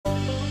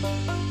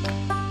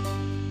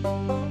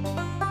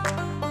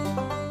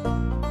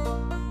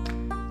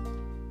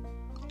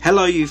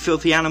Hello you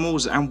filthy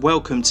animals and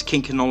welcome to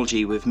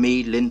Kinkonology with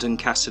me, Lyndon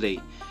Cassidy.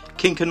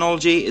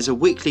 Kinkonology is a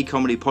weekly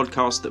comedy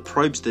podcast that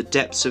probes the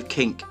depths of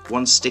kink,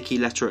 one sticky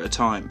letter at a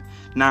time.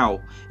 Now,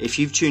 if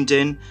you've tuned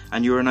in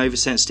and you're an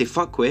oversensitive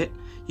fuckwit,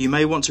 you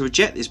may want to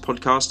reject this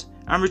podcast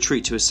and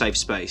retreat to a safe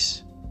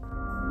space.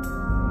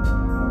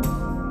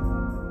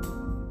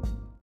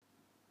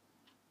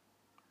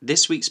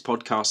 This week's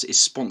podcast is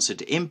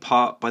sponsored in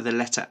part by the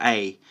letter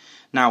A.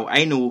 Now,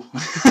 anal.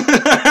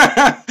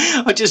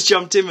 I just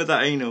jumped in with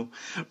that anal.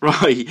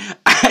 Right.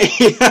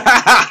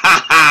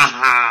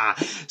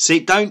 See,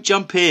 don't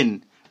jump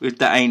in with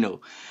the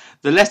anal.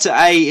 The letter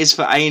A is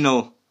for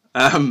anal.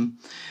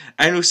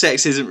 Anal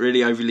sex isn't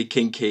really overly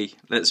kinky,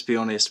 let's be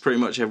honest. Pretty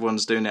much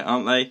everyone's doing it,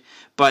 aren't they?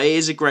 But it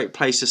is a great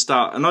place to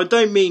start. And I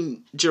don't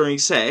mean during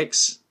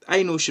sex.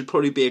 Anal should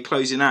probably be a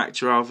closing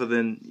act rather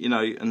than,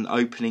 an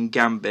opening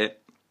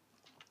gambit.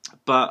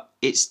 But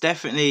it's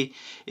definitely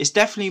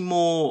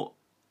more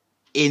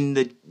in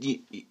the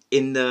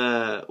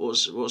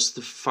what's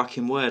the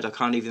fucking word? I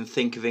can't even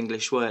think of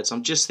English words.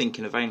 I'm just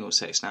thinking of anal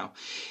sex now.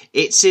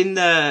 It's in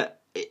the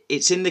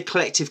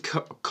collective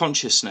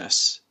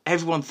consciousness.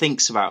 Everyone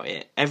thinks about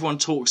it. Everyone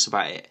talks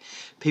about it.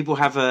 People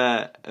have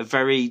a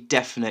very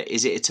definite,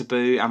 is it a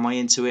taboo? Am I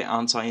into it?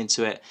 Aren't I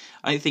into it?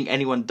 I don't think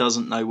anyone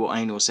doesn't know what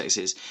anal sex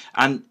is.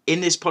 And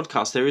in this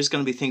podcast, there is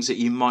going to be things that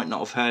you might not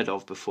have heard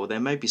of before. There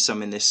may be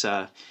some in this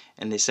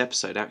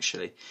episode,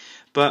 actually.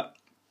 But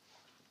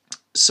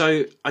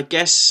so I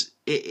guess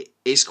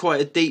it's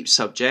quite a deep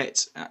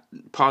subject.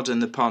 Pardon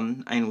the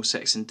pun, anal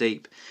sex and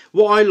deep.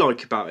 What I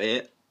like about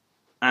it,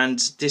 and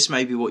this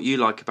may be what you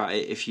like about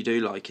it if you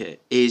do like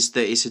it, is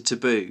that it's a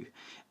taboo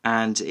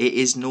and it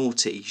is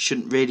naughty. You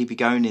shouldn't really be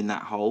going in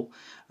that hole.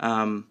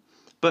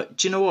 But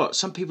do you know what?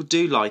 Some people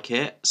do like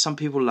it. Some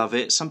people love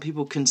it. Some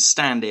people can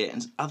stand it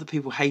and other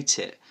people hate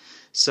it.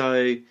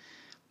 So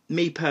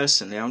me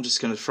personally, I'm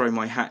just going to throw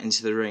my hat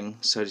into the ring,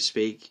 so to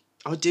speak.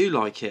 I do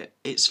like it.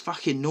 It's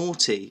fucking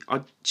naughty.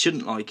 I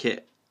shouldn't like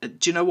it.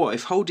 Do you know what?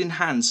 If holding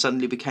hands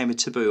suddenly became a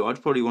taboo,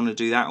 I'd probably want to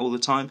do that all the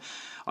time.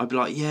 I'd be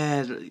like,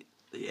 yeah,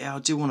 I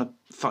do want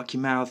to fuck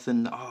your mouth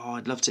and,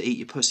 I'd love to eat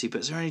your pussy,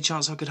 but is there any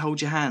chance I could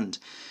hold your hand?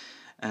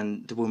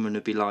 And the woman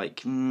would be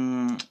like,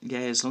 yeah,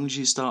 as long as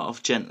you start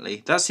off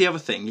gently. That's the other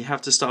thing. You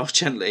have to start off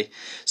gently.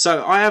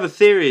 So I have a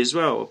theory as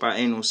well about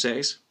anal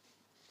sex.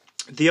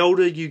 The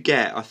older you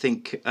get, I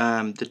think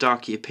the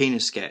darker your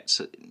penis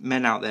gets.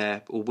 Men out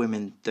there, or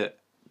women that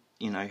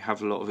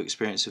have a lot of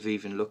experience of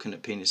even looking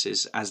at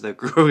penises as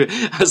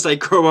they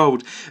grow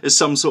old, as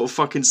some sort of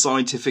fucking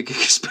scientific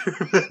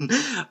experiment.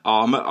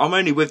 I'm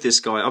only with this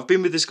guy. I've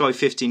been with this guy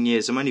 15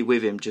 years. I'm only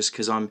with him just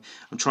because I'm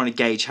trying to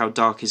gauge how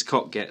dark his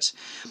cock gets.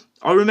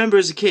 I remember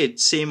as a kid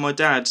seeing my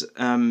dad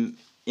in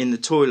the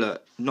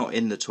toilet. Not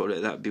in the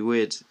toilet. That would be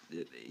weird.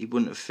 He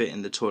wouldn't have fit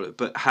in the toilet.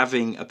 But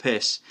having a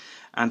piss.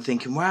 And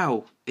thinking,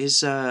 wow,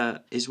 his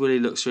willy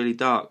looks really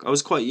dark. I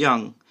was quite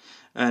young,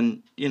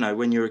 and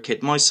when you're a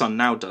kid, my son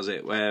now does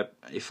it. Where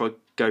if I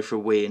go for a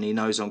wee and he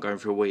knows I'm going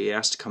for a wee, he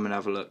has to come and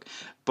have a look.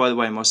 By the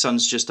way, my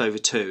son's just over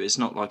 2. It's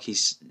not like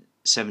he's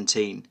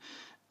 17.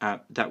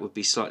 That would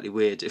be slightly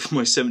weird if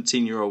my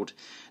 17-year-old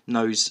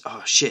knows.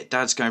 Oh shit,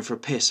 Dad's going for a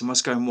piss. I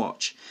must go and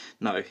watch.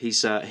 No,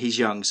 he's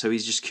young, so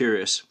he's just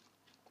curious.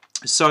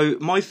 So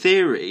my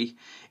theory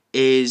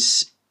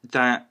is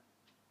that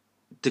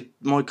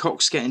my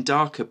cock's getting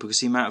darker because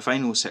of the amount of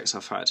anal sex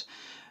I've had.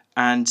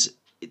 And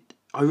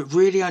I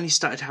really only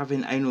started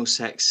having anal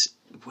sex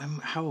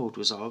how old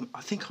was I?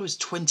 I think I was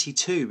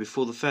 22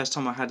 before the first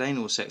time I had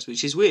anal sex,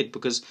 which is weird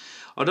because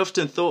I'd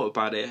often thought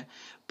about it,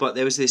 but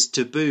there was this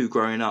taboo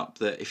growing up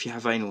that if you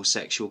have anal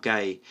sex, you're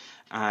gay.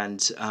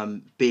 And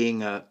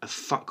being a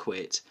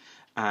fuckwit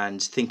and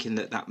thinking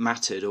that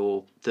mattered,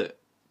 or that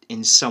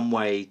in some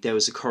way there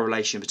was a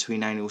correlation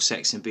between anal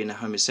sex and being a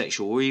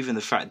homosexual, or even the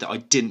fact that I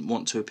didn't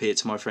want to appear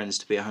to my friends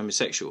to be a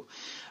homosexual.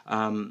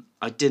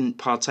 I didn't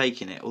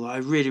partake in it, although I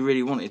really,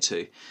 really wanted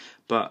to.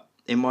 But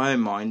in my own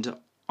mind,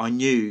 I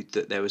knew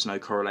that there was no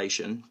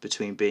correlation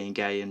between being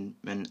gay and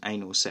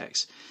anal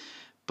sex.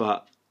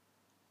 But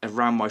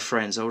around my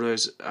friends, I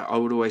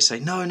would always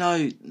say, no,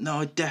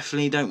 I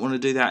definitely don't want to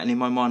do that. And in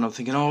my mind, I'm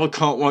thinking, I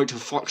can't wait to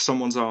fuck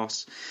someone's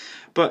ass.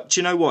 But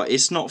do you know what?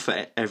 It's not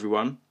for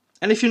everyone.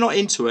 And if you're not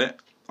into it,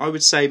 I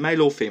would say,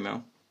 male or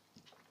female,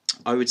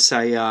 I would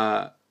say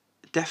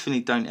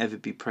definitely don't ever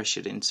be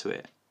pressured into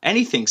it.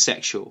 Anything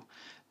sexual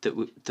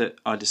that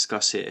I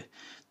discuss here,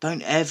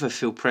 don't ever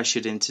feel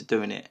pressured into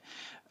doing it.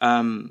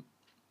 And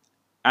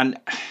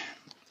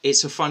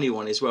it's a funny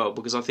one as well,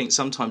 because I think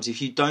sometimes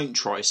if you don't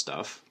try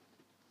stuff,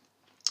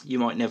 you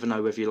might never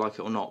know whether you like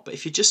it or not. But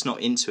if you're just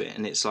not into it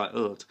and it's like,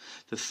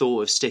 the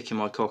thought of sticking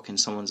my cock in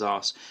someone's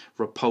ass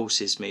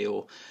repulses me,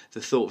 or the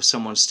thought of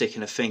someone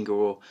sticking a finger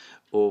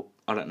or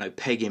I don't know,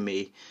 pegging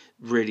me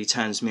really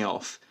turns me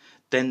off,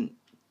 then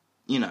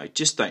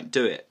just don't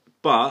do it.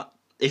 But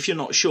if you're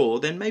not sure,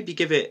 then maybe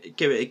give it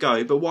a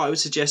go. But what I would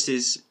suggest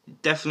is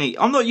definitely,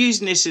 I'm not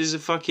using this as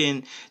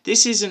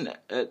this isn't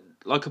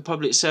like a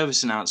public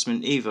service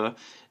announcement either.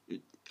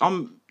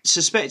 I'm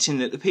suspecting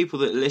that the people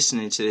that are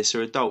listening to this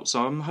are adults.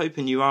 So I'm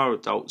hoping you are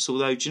adults.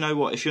 Although, do you know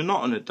what? If you're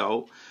not an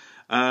adult,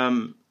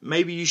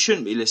 maybe you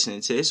shouldn't be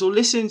listening to this, or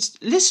listen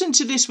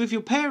to this with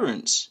your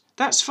parents.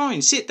 That's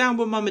fine. Sit down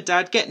with mum and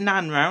dad, get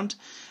Nan round,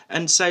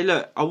 and say,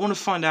 look, I want to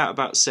find out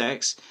about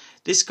sex.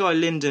 This guy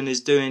Lyndon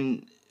is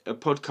doing a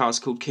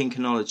podcast called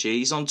Kinkonology.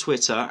 He's on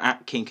Twitter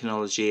at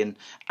Kinkonology and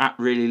at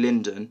Really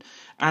Lyndon.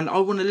 And I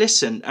want to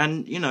listen.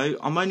 And, you know,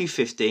 I'm only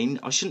 15.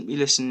 I shouldn't be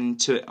listening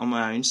to it on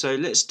my own. So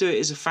let's do it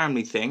as a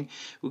family thing.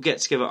 We'll get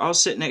together. I'll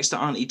sit next to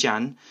Auntie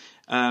Jan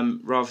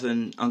rather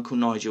than Uncle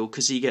Nigel,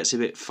 because he gets a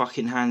bit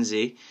fucking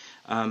handsy.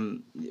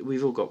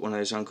 We've all got one of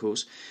those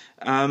uncles.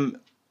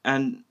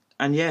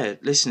 And yeah,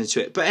 listening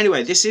to it. But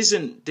anyway, this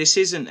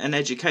isn't an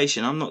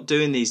education. I'm not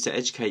doing these to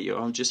educate you.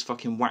 I'm just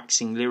fucking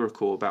waxing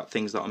lyrical about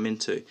things that I'm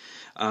into.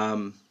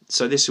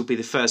 So this will be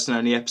the first and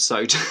only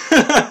episode,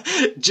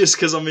 just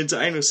because I'm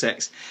into anal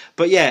sex.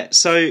 But yeah,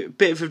 so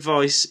bit of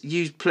advice: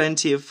 use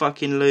plenty of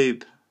fucking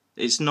lube.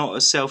 It's not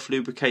a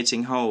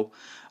self-lubricating hole.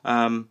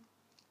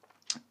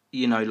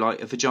 You know,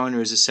 like a vagina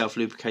is a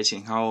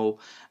self-lubricating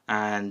hole,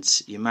 and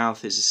your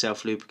mouth is a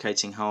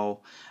self-lubricating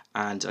hole,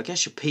 and I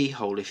guess your pee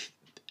hole,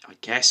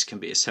 can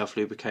be a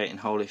self-lubricating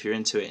hole if you're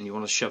into it and you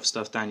want to shove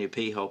stuff down your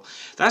pee hole.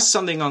 That's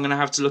something I'm going to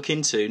have to look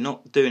into.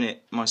 Not doing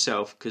it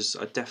myself, because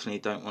I definitely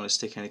don't want to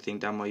stick anything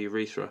down my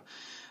urethra.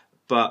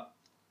 But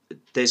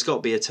there's got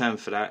to be a term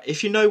for that.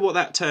 If you know what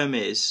that term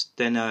is,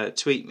 then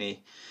tweet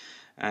me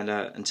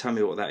and tell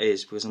me what that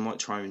is, because I might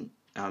try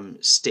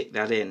and stick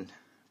that in,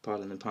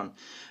 pardon the pun,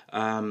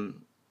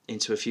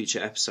 into a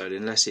future episode,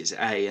 unless it's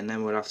A, and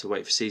then we'll have to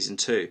wait for season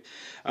 2.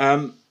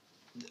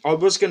 I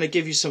was going to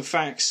give you some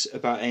facts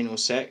about anal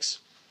sex,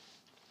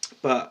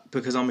 but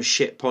because I'm a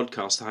shit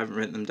podcast, I haven't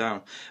written them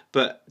down.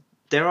 But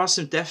there are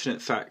some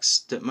definite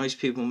facts that most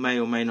people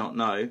may or may not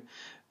know.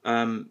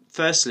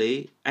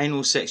 Firstly,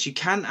 anal sex. You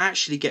can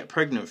actually get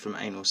pregnant from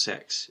anal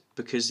sex,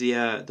 because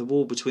the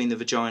wall between the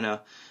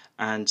vagina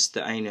and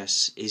the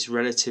anus is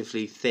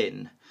relatively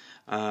thin.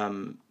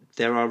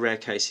 There are rare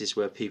cases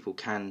where people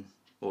can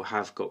or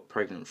have got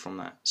pregnant from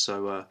that.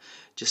 So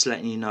just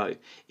letting you know,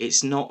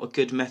 it's not a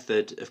good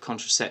method of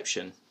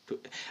contraception.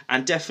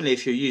 And definitely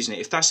if you're using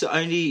it, if that's the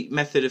only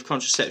method of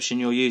contraception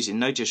you're using,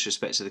 no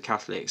disrespect to the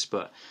Catholics,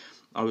 but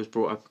I was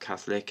brought up a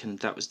Catholic, and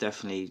that was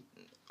definitely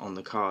on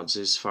the cards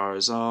as far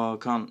as,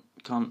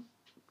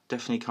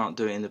 definitely can't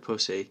do it in the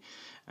pussy.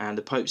 And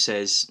the Pope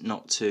says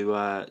not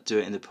to do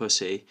it in the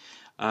pussy.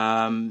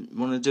 Want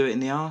to do it in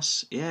the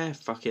arse? Yeah,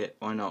 fuck it,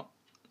 why not?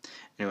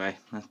 Anyway,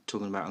 I'm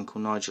talking about Uncle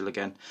Nigel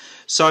again.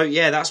 So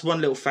yeah, that's one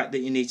little fact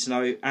that you need to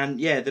know. And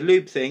yeah, the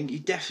lube thing, you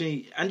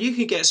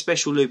can get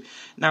special lube.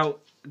 Now,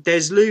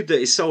 there's lube that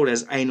is sold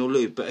as anal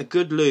lube, but a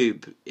good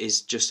lube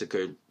is just a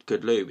good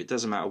lube. It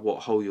doesn't matter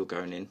what hole you're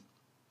going in.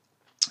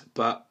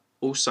 But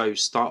also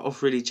start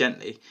off really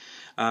gently.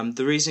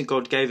 The reason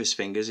God gave us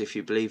fingers, if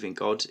you believe in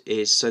God,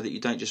 is so that you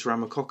don't just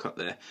ram a cock up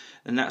there.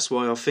 And that's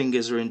why our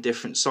fingers are in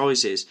different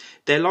sizes.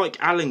 They're like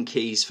Allen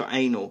keys for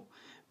anal.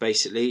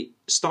 Basically,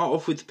 start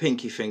off with the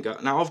pinky finger.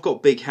 Now, I've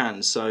got big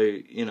hands, so,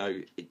 you know,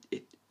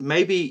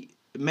 maybe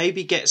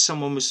get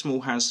someone with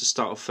small hands to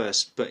start off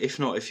first. But if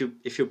not, if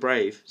you're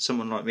brave,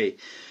 someone like me.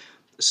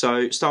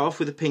 So start off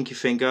with the pinky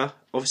finger.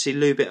 Obviously,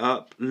 lube it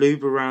up.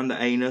 Lube around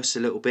the anus a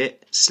little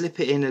bit.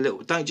 Slip it in a little.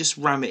 Don't just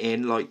ram it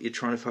in like you're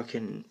trying to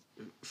fucking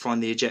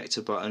find the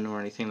ejector button or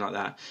anything like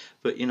that.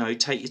 But, you know,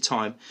 take your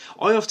time.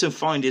 I often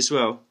find as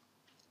well,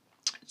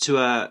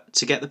 to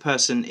get the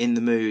person in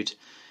the mood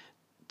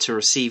to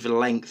receive a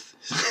length.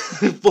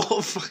 What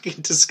a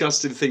fucking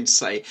disgusting thing to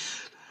say.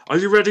 Are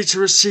you ready to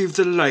receive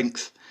the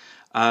length?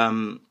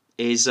 And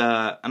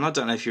I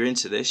don't know if you're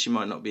into this, you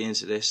might not be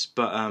into this,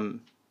 but do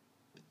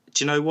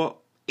you know what?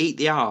 Eat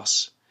the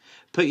arse.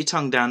 Put your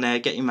tongue down there,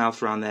 get your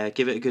mouth around there,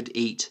 give it a good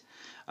eat.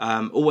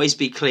 Always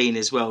be clean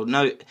as well.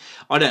 No,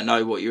 I don't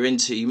know what you're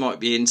into. You might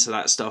be into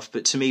that stuff,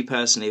 but to me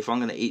personally, if I'm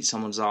going to eat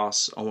someone's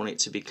arse, I want it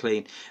to be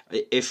clean.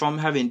 If I'm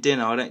having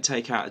dinner, I don't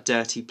take out a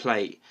dirty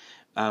plate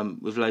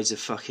with loads of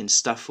fucking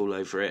stuff all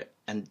over it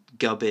and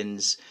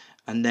gubbins,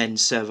 and then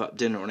serve up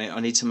dinner on it. I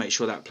need to make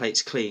sure that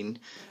plate's clean,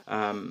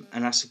 and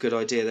that's a good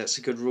idea. That's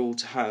a good rule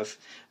to have.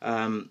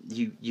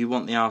 You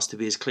want the arse to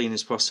be as clean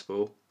as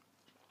possible,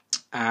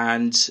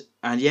 and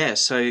yeah.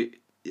 So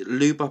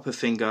lube up a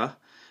finger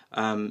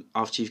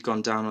after you've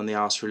gone down on the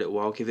arse for a little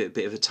while. Give it a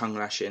bit of a tongue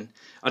lashing.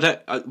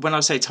 When I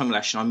say tongue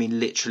lashing, I mean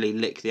literally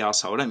lick the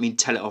arsehole. I don't mean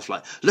tell it off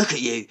like, look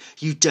at you,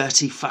 you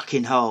dirty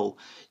fucking hole.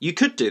 You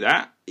could do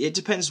that. It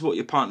depends what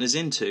your partner's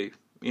into.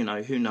 You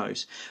know, who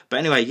knows. But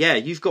anyway, yeah,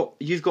 you've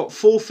got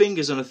 4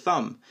 fingers and a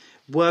thumb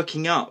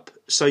working up.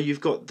 So you've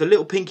got the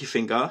little pinky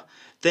finger,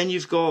 then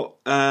you've got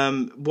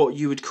what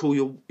you would call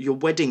your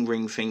wedding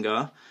ring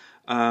finger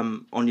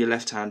on your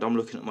left hand. I'm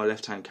looking at my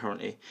left hand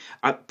currently.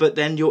 But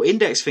then your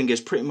index finger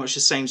is pretty much the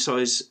same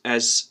size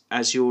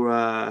as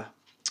your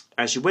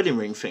wedding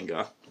ring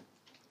finger.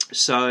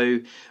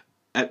 So,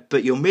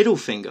 but your middle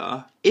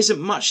finger isn't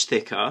much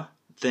thicker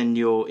than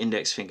your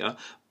index finger,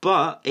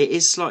 but it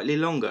is slightly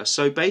longer.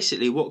 So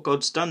basically what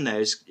God's done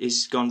there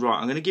is gone, right,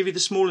 I'm going to give you the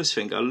smallest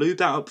finger, lube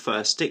that up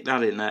first, stick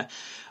that in there.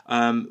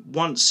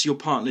 Once your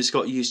partner's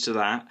got used to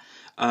that,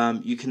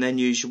 you can then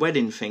use your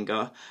wedding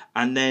finger,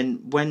 and then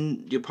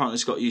when your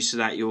partner's got used to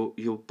that,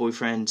 your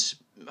boyfriend,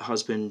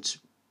 husband,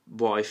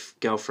 wife,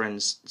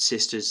 girlfriends,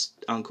 sisters,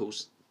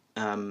 uncles,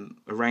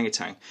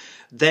 orangutan,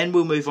 then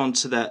we'll move on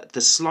to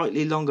the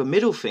slightly longer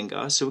middle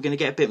finger. So we're going to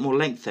get a bit more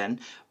length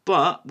then,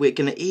 but we're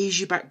going to ease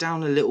you back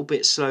down a little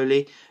bit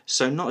slowly,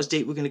 so not as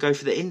deep. We're going to go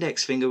for the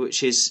index finger,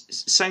 which is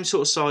same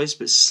sort of size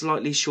but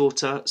slightly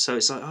shorter, so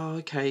it's like, oh,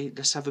 okay,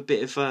 let's have a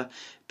bit of a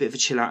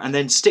chill out, and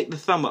then stick the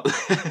thumb up.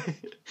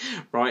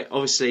 Right,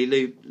 obviously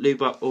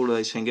lube up all of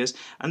those fingers,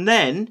 and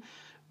then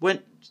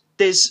when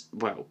there's,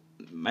 well,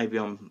 maybe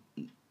I'm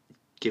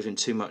giving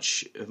too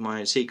much of my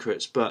own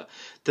secrets, but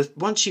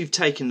once you've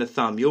taken the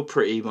thumb, you're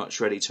pretty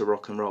much ready to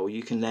rock and roll.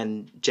 You can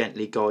then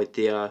gently guide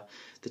the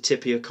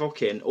tip of your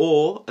cock in,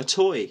 or a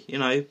toy, you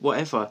know,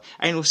 whatever.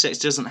 Anal sex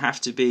doesn't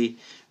have to be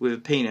with a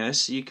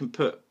penis. You can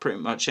put pretty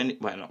much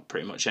not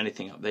pretty much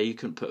anything up there. You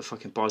can put a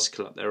fucking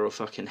bicycle up there, or a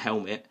fucking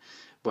helmet.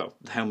 Well,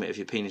 the helmet of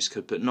your penis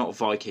could, but not a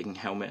Viking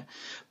helmet.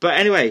 But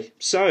anyway,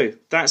 so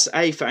that's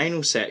A for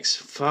anal sex.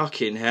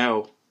 Fucking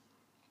hell.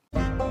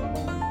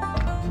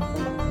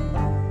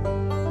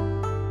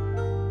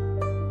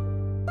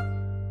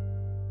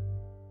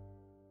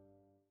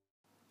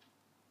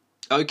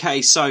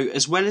 Okay, so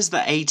as well as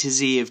the A to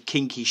Z of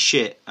kinky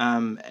shit,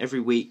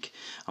 every week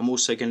I'm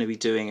also going to be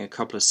doing a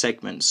couple of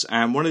segments,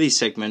 and one of these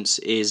segments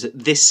is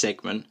this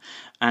segment,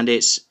 and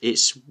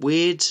it's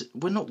weird,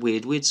 well, not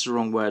weird, weird's the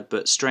wrong word,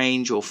 but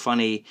strange or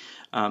funny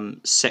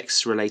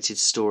sex related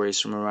stories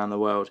from around the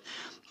world.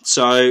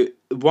 So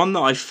one that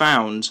I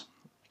found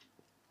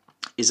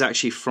is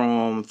actually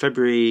from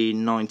Friday the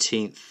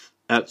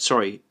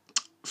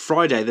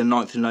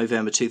 9th of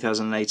November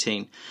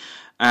 2018.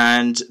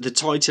 And the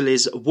title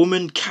is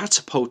 "Woman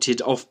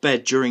Catapulted Off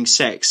Bed During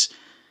Sex."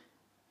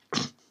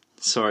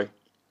 Sorry,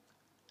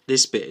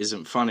 this bit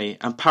isn't funny.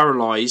 And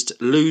paralysed,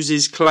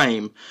 loses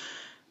claim.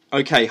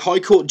 Okay,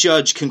 High Court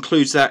judge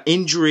concludes that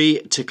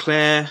injury to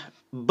Claire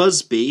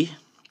Busby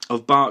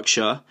of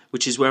Berkshire,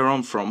 which is where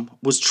I'm from,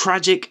 was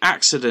tragic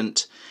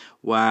accident.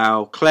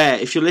 Wow, Claire,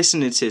 if you're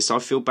listening to this, I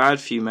feel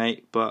bad for you,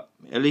 mate, but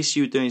at least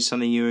you were doing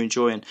something you were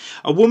enjoying.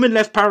 A woman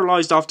left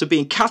paralysed after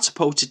being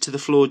catapulted to the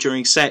floor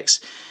during sex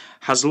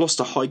has lost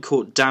a High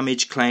Court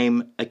damage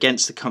claim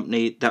against the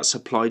company that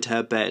supplied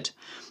her bed.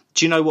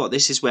 Do you know what?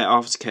 This is where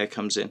aftercare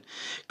comes in.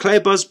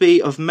 Claire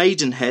Busby of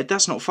Maidenhead,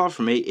 that's not far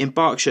from me, in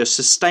Berkshire,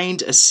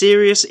 sustained a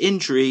serious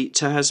injury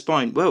to her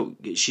spine. Well,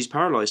 she's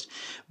paralysed.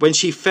 When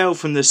she fell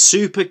from the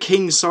super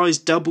king-size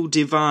double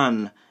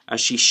divan as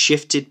she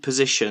shifted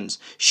positions.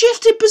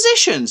 Shifted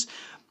positions?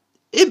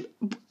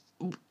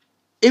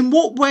 In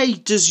what way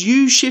does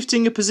you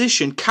shifting a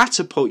position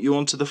catapult you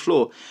onto the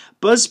floor?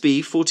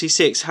 Busby,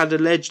 46, had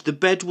alleged the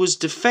bed was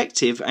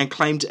defective and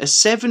claimed a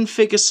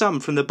 7-figure sum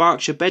from the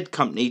Berkshire Bed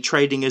Company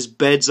trading as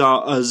Beds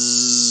Are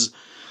Us.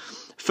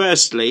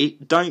 Firstly,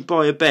 don't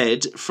buy a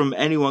bed from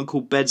anyone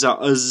called Beds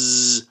Are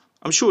Us.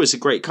 I'm sure it's a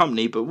great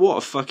company, but what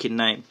a fucking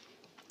name.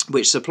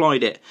 Which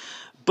supplied it.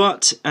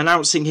 But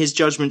announcing his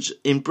judgment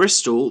in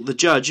Bristol, the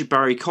judge,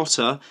 Barry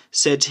Cotter,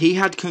 said he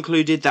had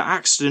concluded the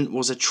accident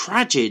was a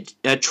tragic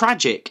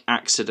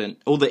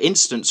accident, or the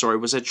incident,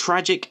 was a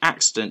tragic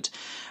accident,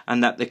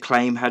 and that the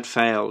claim had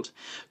failed.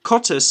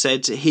 Cotter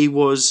said he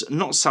was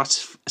not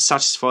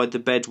satisfied the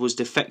bed was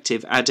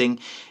defective, adding,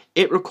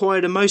 "It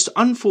required a most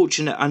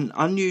unfortunate and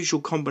unusual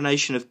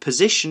combination of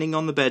positioning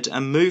on the bed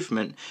and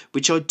movement,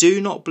 which I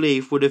do not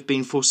believe would have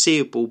been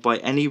foreseeable by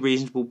any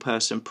reasonable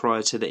person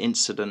prior to the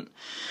incident."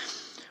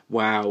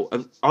 Wow,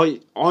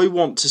 I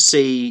want to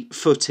see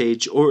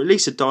footage, or at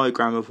least a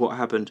diagram of what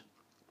happened.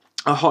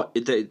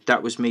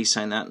 That was me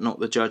saying that, not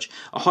the judge.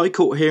 A High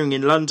Court hearing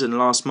in London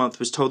last month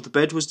was told the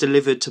bed was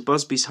delivered to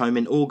Busby's home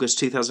in August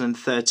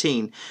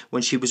 2013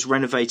 when she was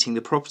renovating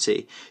the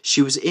property.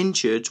 She was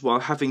injured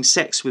while having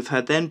sex with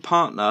her then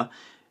partner,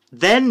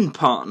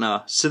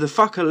 so the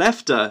fucker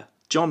left her.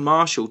 John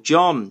Marshall.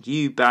 John,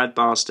 you bad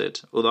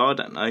bastard. Although I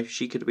don't know,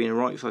 she could have been a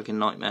right fucking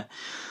nightmare.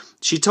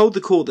 She told the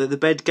court that the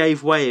bed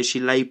gave way as she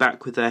lay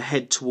back with her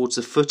head towards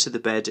the foot of the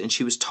bed and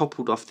she was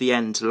toppled off the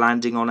end,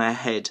 landing on her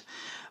head.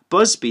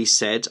 Busby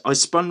said, "I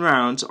spun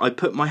round, I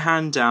put my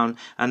hand down,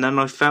 and then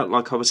I felt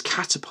like I was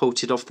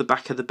catapulted off the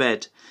back of the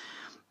bed.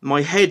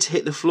 My head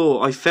hit the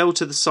floor, I fell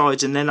to the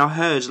side, and then I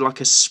heard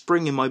like a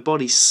spring in my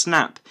body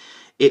snap.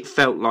 It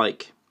felt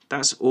like..."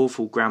 That's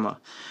awful grammar.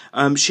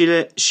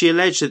 She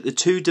alleged that the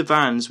 2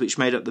 divans which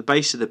made up the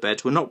base of the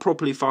bed were not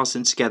properly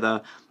fastened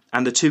together,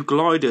 and the 2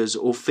 gliders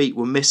or feet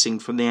were missing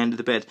from the end of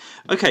the bed.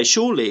 Okay,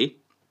 surely,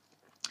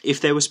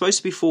 if there were supposed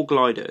to be 4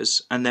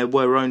 gliders and there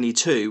were only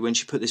 2 when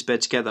she put this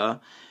bed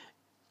together,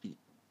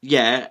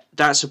 yeah,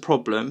 that's a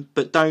problem.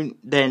 But don't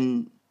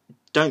then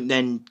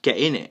get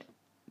in it.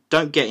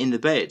 Don't get in the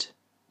bed.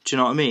 Do you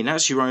know what I mean?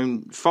 That's your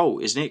own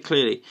fault, isn't it?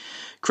 Clearly.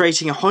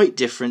 Creating a height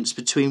difference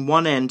between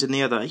one end and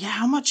the other. Yeah,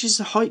 how much is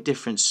the height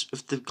difference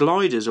of the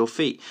gliders or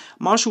feet?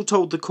 Marshall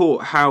told the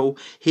court how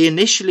he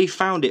initially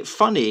found it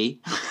funny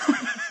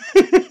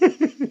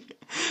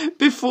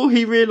before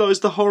he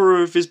realised the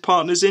horror of his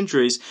partner's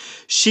injuries.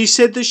 She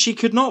said that she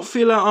could not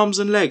feel her arms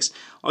and legs.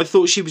 I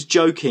thought she was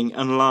joking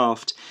and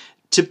laughed.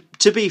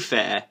 To be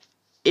fair,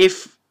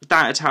 if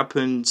that had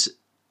happened,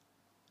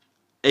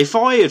 if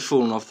I had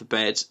fallen off the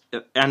bed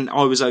and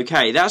I was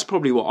okay, that's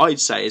probably what I'd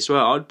say as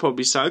well. I'd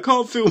probably say, I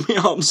can't feel my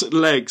arms and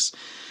legs.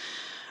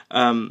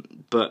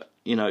 But,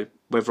 you know,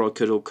 whether I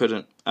could or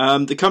couldn't.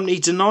 The company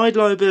denied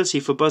liability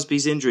for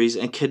Busby's injuries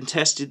and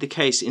contested the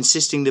case,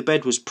 insisting the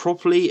bed was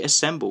properly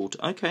assembled.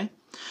 Okay.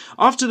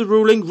 After the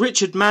ruling,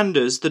 Richard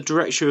Manders, the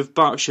director of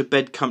Berkshire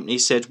Bed Company,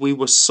 said, "We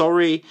were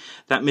sorry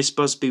that Miss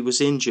Busby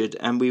was injured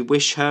and we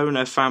wish her and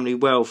her family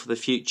well for the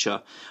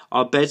future.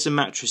 Our beds and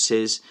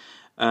mattresses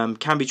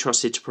can be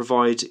trusted to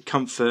provide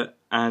comfort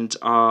and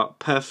are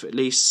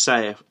perfectly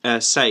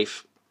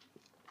safe."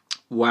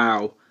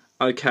 Wow.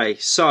 Okay,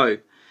 so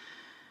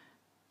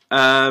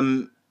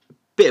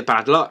bit of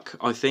bad luck,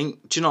 I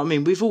think. Do you know what I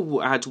mean? We've all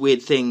had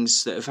weird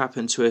things that have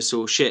happened to us,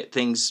 or shit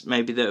things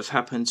maybe that have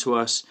happened to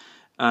us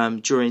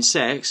during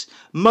sex.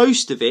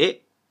 Most of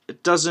it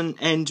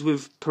doesn't end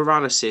with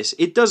paralysis.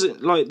 It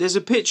doesn't, like, there's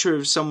a picture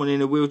of someone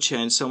in a wheelchair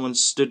and someone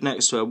stood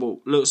next to her, well,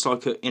 looks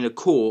like in a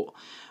court.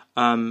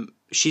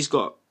 She's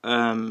got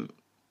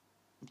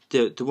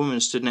the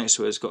woman stood next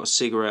to her has got a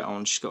cigarette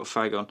on, she's got a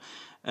fag on,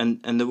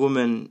 and the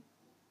woman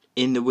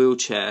in the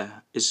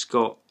wheelchair has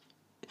got,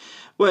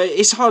 well,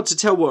 it's hard to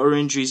tell what her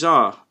injuries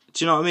are.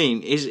 Do you know what I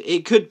mean?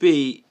 It could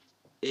be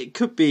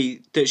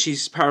that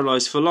she's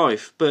paralysed for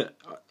life, but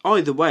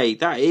either way,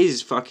 that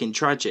is fucking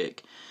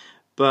tragic.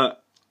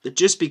 But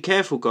just be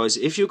careful, guys.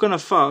 If you're gonna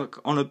fuck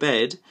on a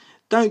bed,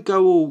 don't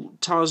go all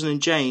Tarzan and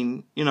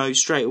Jane, you know,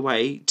 straight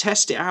away.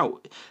 Test it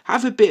out.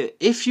 Have a bit.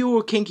 If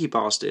you're a kinky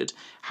bastard,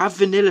 have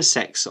vanilla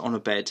sex on a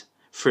bed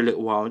for a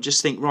little while and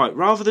just think, right,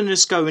 rather than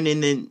just going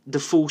in the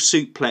full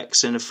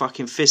suplex and a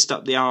fucking fist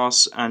up the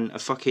arse and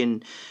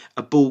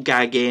a ball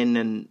gag in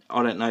and,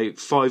 I don't know,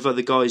 5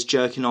 other guys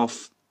jerking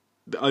off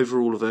over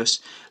all of us,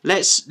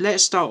 let's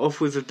start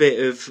off with a bit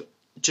of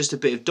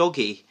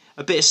doggy,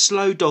 a bit of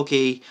slow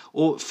doggy,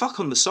 or fuck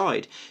on the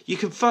side. You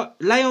can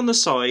lay on the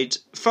side,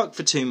 fuck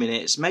for 2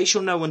 minutes, make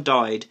sure no one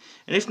died,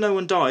 and if no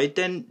one died,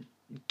 then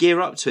gear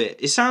up to it.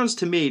 It sounds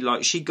to me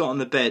like she got on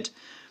the bed,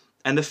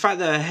 and the fact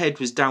that her head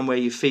was down where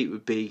your feet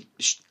would be,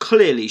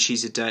 clearly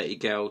she's a dirty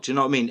girl. Do you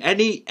know what I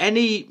mean?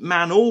 Any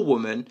man or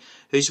woman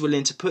who's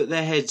willing to put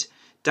their head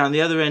down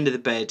the other end of the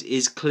bed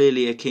is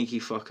clearly a kinky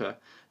fucker.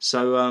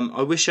 So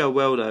I wish her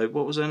well, though.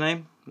 What was her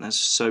name? That's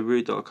so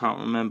rude that I can't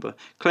remember.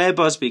 Claire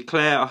Busby.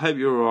 Claire, I hope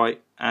you're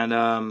alright.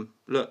 And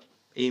look,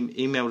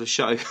 email the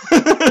show.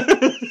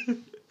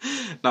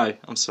 No,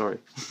 I'm sorry.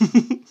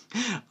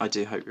 I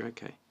do hope you're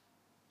okay.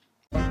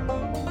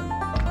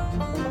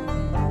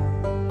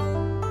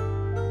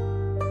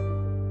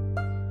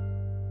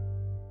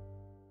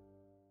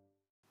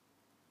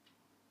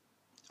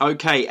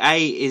 Okay,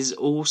 A is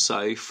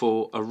also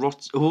for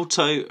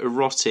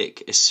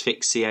autoerotic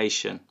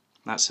asphyxiation.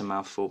 That's a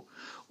mouthful.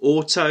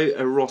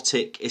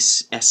 Autoerotic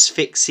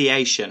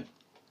asphyxiation.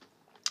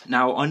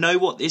 Now, I know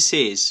what this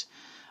is.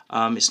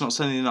 It's not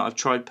something that I've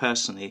tried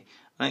personally.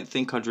 I don't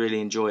think I'd really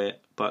enjoy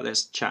it, but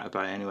let's chat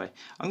about it anyway.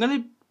 I'm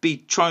going to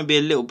try and be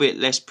a little bit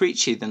less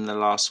preachy than the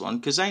last one,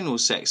 because anal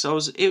sex,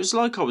 it was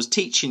like I was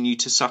teaching you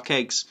to suck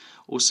eggs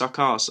or suck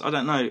arse. I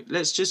don't know.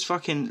 Let's just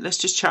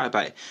chat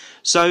about it.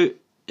 So,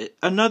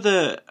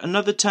 another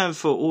term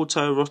for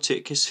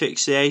autoerotic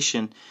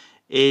asphyxiation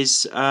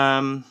is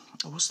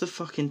what's the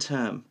fucking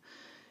term?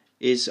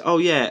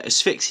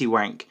 Asphyxie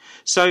wank.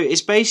 So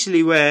it's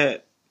basically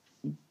where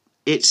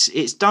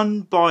it's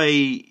done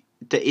by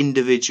the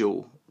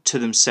individual to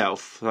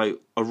themselves, like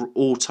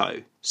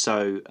auto.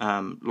 So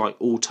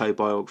like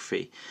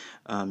autobiography,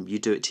 you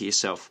do it to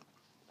yourself,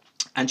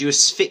 and you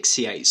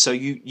asphyxiate. So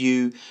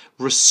you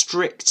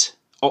restrict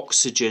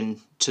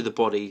oxygen to the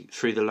body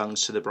through the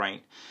lungs to the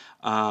brain.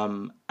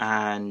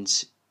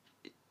 And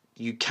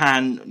you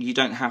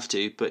don't have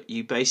to, but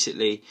you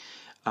basically,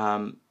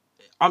 I'm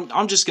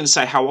just going to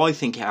say how I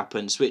think it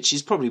happens, which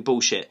is probably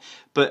bullshit.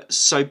 But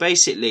so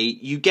basically,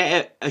 you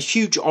get a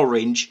huge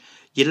orange,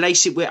 you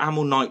lace it with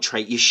amyl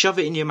nitrate, you shove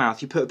it in your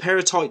mouth, you put a pair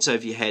of tights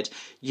over your head,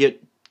 you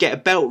get a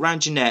belt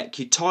around your neck,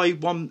 you tie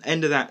one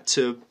end of that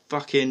to a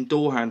fucking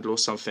door handle or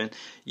something,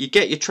 you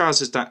get your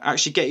trousers down.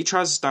 Actually, get your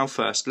trousers down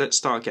first. Let's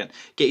start again.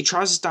 Get your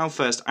trousers down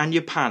first and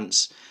your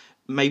pants.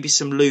 Maybe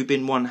some lube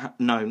in one.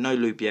 No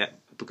lube yet,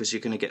 because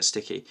you're going to get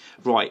sticky.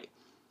 Right.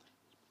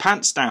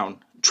 Pants down.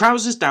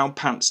 Trousers down,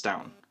 pants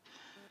down.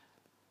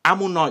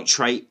 Amyl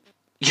nitrate.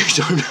 You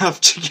don't have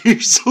to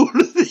use all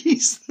of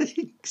these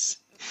things.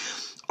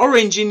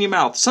 Orange in your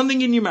mouth.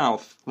 Something in your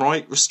mouth,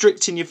 right?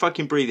 Restricting your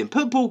fucking breathing.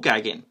 Put a ball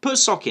gag in. Put a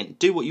sock in.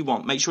 Do what you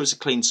want. Make sure it's a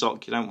clean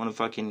sock. You don't want to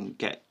fucking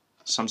get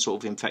some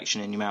sort of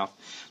infection in your mouth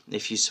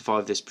if you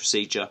survive this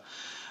procedure.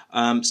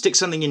 Stick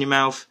something in your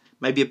mouth.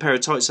 maybe a pair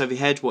of tights over your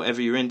head,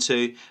 whatever you're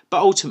into.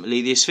 But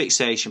ultimately, the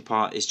asphyxiation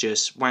part is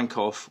just wank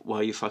off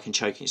while you're fucking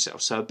choking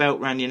yourself. So a belt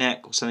around your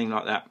neck or something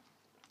like that.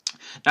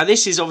 Now,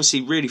 this is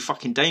obviously really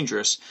fucking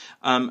dangerous,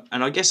 and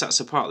I guess that's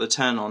a part of the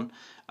turn on.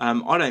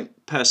 I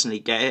don't personally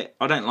get it.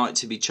 I don't like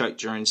to be choked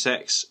during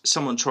sex.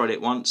 Someone tried it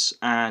once,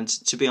 and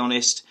to be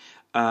honest,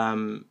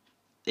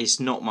 it's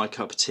not my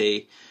cup of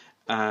tea.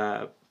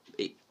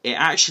 It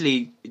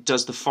actually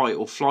does the fight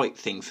or flight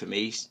thing for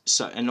me.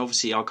 So, and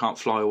obviously I can't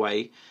fly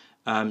away.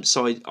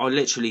 So I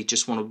literally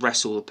just want to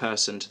wrestle the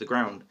person to the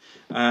ground.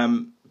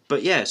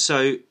 But yeah,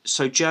 so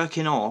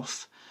jerking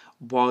off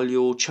while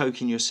you're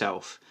choking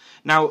yourself.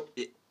 Now,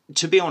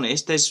 to be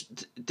honest,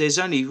 there's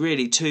only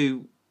really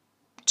two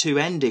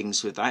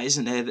endings with that,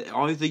 isn't there?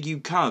 Either you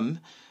come,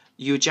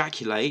 you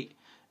ejaculate,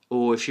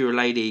 or if you're a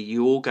lady,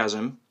 you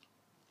orgasm,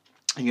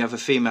 and you have a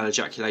female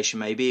ejaculation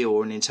maybe,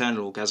 or an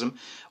internal orgasm,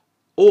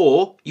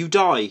 or you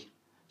die.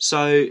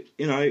 So,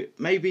 you know,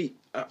 maybe,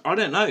 I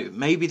don't know,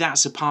 maybe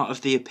that's a part of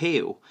the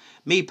appeal.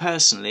 Me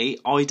personally,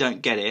 I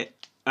don't get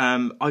it.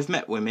 I've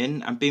met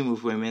women and been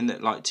with women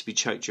that like to be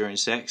choked during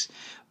sex,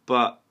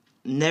 but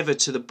never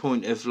to the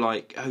point of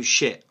like, oh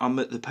shit, I'm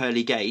at the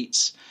pearly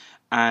gates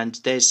and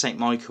there's St.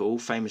 Michael,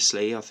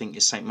 famously, I think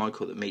it's St.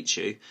 Michael that meets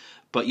you,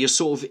 but you're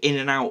sort of in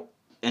and out,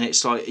 and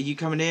it's like, are you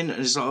coming in? And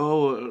it's like,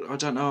 oh, I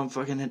don't know, I'm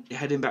fucking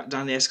heading back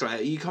down the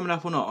escalator, are you coming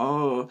up or not?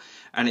 Oh,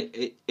 and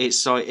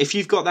it's like, if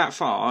you've got that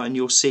far and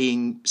you're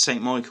seeing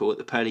St. Michael at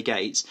the pearly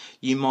gates,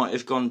 you might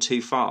have gone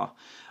too far.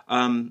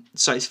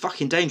 So it's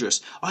fucking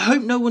dangerous. I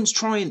hope no one's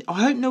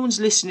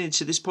listening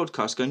to this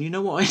podcast going, you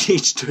know what I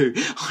need to do?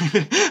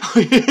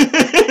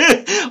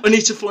 I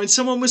need to find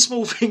someone with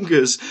small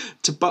fingers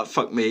to butt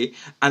fuck me,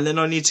 and then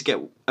I need to get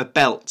a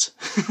belt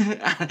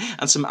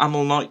and some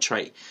amyl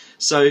nitrate.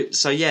 So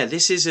yeah,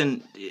 this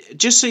isn't,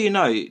 just so you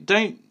know,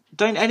 don't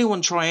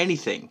anyone try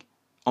anything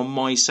on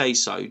my say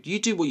so. You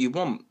do what you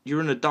want.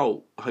 You're an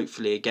adult,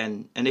 hopefully,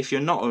 again. And if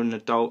you're not an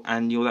adult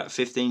and you're that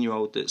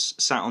 15-year-old that's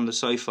sat on the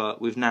sofa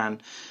with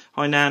Nan,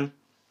 hi Nan,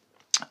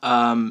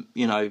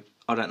 you know,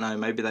 I don't know,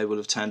 maybe they will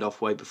have turned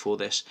off way before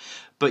this.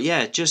 But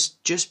yeah,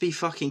 just be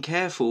fucking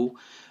careful.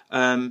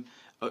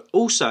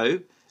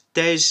 Also,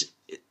 there's,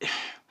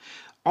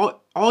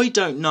 I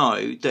don't know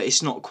that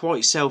it's not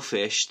quite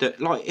selfish that,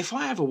 like, if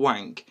I have a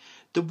wank,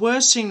 the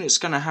worst thing that's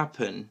going to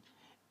happen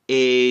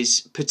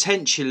is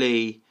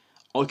potentially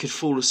I could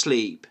fall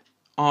asleep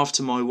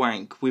after my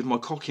wank with my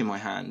cock in my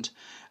hand,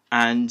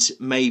 and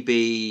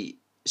maybe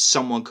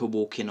someone could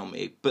walk in on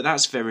me, but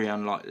that's very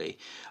unlikely.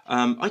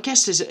 I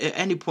guess there's at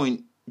any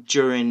point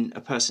during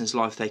a person's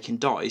life they can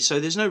die, so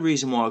there's no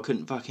reason why I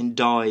couldn't fucking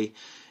die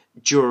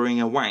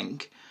during a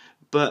wank.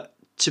 But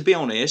to be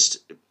honest,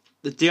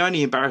 the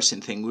only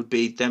embarrassing thing would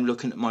be them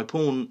looking at my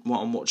porn,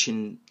 what I'm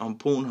watching on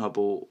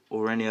Pornhub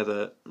or any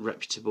other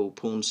reputable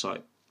porn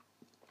site.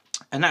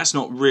 And that's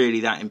not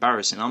really that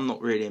embarrassing. I'm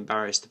not really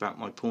embarrassed about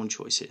my porn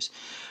choices.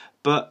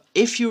 But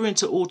if you're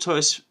into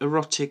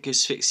autoerotic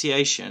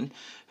asphyxiation,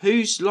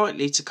 who's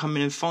likely to come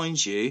in and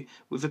find you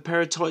with a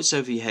pair of tights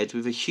over your head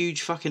with a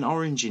huge fucking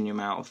orange in your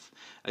mouth?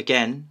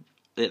 Again,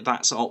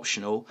 that's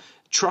optional.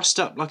 Trussed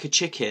up like a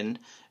chicken,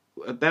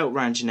 a belt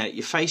round your neck,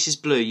 your face is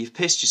blue, you've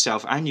pissed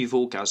yourself and you've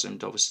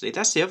orgasmed, obviously.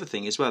 That's the other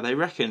thing as well. They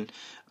reckon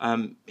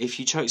if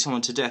you choke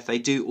someone to death, they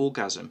do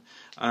orgasm.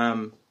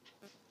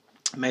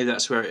 Maybe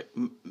that's where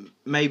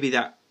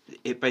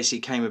it basically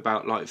came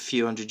about like a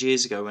few hundred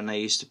years ago when they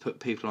used to put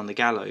people on the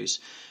gallows,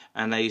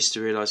 and they used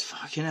to realise,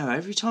 fucking hell,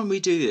 every time we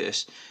do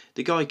this,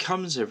 the guy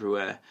comes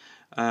everywhere.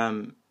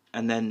 And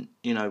then,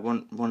 you know,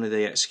 one of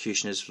the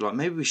executioners was like,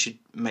 maybe we should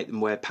make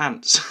them wear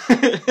pants.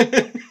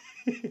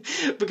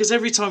 Because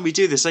every time we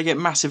do this, they get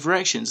massive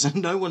erections, and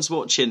no one's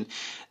watching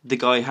the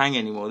guy hang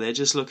anymore. They're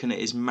just looking at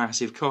his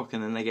massive cock,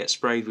 and then they get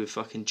sprayed with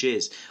fucking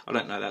jizz. I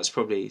don't know. That's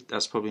probably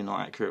not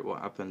accurate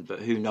what happened, but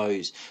who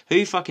knows?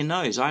 Who fucking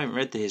knows? I haven't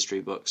read the history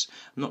books.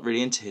 I'm not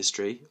really into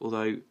history,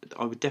 although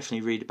I would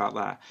definitely read about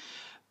that.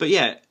 But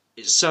yeah,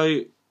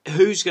 so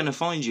who's going to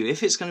find you?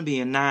 If it's going to be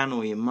your nan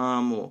or your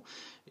mum, or,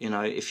 you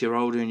know, if you're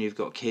older and you've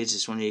got kids,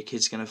 it's one of your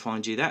kids going to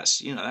find you.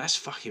 That's, you know, that's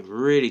fucking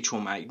really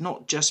traumatic.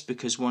 Not just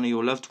because one of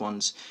your loved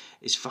ones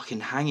is fucking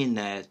hanging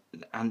there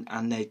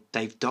and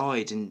they've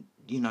died, and,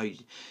 you know,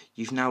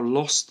 you've now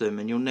lost them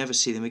and you'll never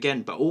see them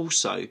again, but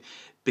also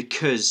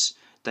because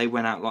they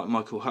went out like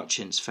Michael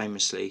Hutchence,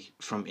 famously,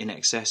 from In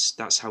Excess.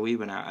 That's how he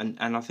went out.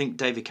 And I think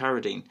David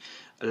Carradine,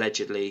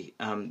 allegedly,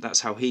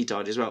 that's how he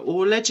died as well.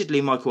 Or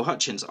allegedly Michael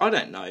Hutchence. I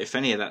don't know if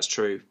any of that's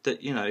true.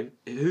 That, you know,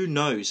 who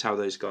knows how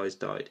those guys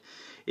died.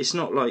 It's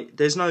not like,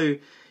 there's no,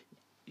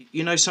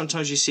 you know,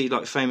 sometimes you see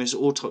like famous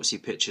autopsy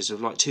pictures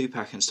of like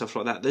Tupac and stuff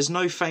like that. There's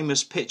no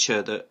famous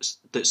picture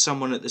that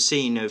someone at the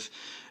scene of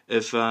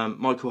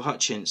Michael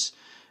Hutchence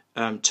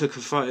took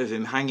a photo of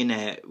him hanging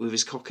there with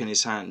his cock in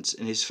his hand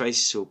and his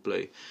face is all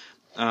blue.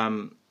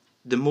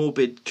 The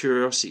morbid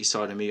curiosity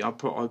side of me, I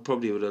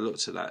probably would have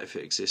looked at that if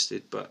it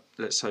existed, but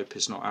let's hope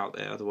it's not out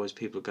there. Otherwise,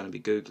 people are going to be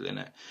Googling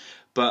it.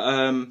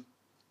 But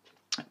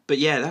But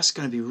yeah, that's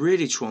going to be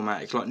really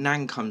traumatic. Like,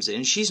 Nan comes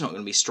in, she's not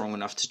going to be strong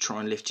enough to try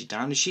and lift you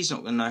down, and she's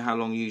not going to know how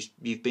long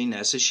you've been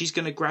there. So she's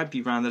going to grab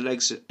you around the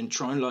legs and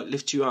try and like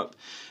lift you up,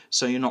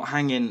 so you're not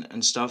hanging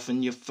and stuff.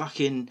 And your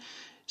fucking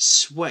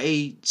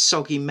sweaty,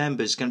 soggy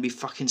member's going to be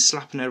fucking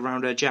slapping her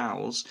around her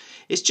jowls.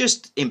 It's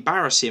just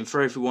embarrassing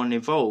for everyone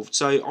involved.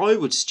 So I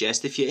would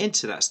suggest, if you're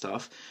into that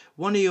stuff,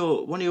 one of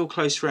your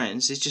close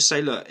friends is just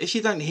say, look, if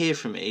you don't hear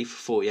from me for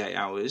 48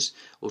 hours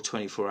or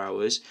 24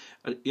 hours,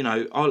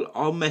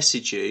 I'll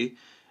message you.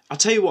 I'll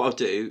tell you what I'll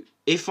do.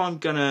 If I'm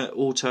gonna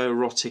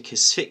autoerotic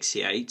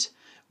asphyxiate,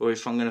 or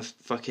if I'm gonna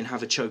fucking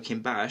have a choking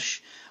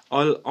bash,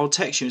 I'll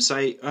text you and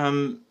say,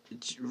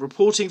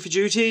 reporting for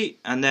duty,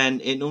 and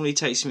then it normally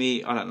takes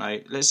me, I don't know,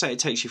 let's say it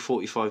takes you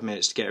 45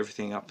 minutes to get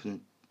everything up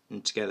and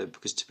together,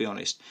 because to be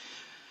honest,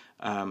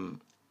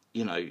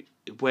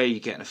 where are you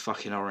getting a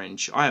fucking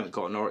orange? I haven't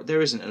got an orange.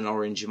 There isn't an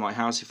orange in my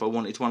house. If I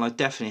wanted one, I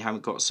definitely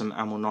haven't got some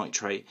amyl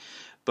nitrate.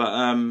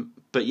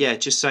 But yeah,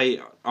 just say,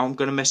 I'm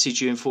going to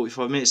message you in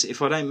 45 minutes.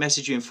 If I don't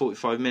message you in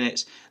 45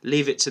 minutes,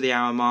 leave it to the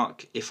hour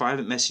mark. If I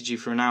haven't messaged you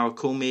for an hour,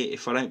 call me.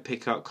 If I don't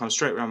pick up, come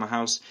straight around my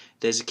house.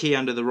 There's a key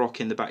under the rock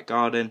in the back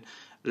garden.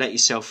 Let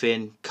yourself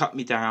in, cut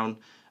me down.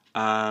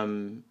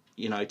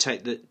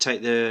 Take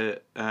the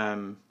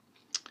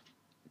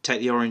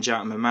orange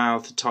out of my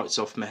mouth, the tights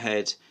off my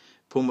head,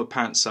 pull my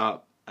pants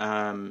up,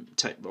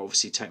 take my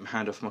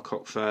hand off my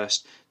cock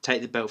first,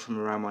 take the belt from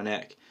around my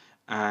neck,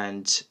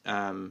 and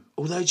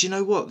although, do you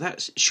know what?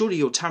 That's surely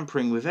you're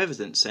tampering with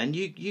evidence. Then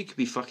you could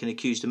be fucking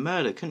accused of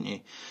murder, couldn't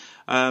you?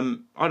 I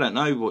don't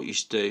know what you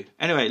should do.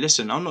 Anyway,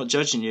 listen, I'm not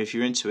judging you if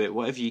you're into it.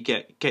 Whatever you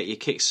get your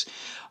kicks.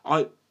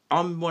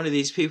 I'm one of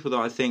these people that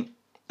I think,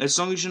 as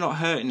long as you're not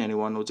hurting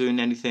anyone or doing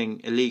anything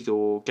illegal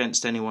or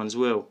against anyone's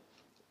will,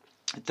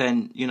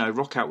 then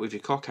rock out with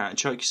your cock out and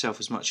choke yourself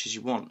as much as you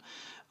want.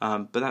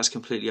 But that's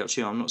completely up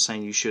to you. I'm not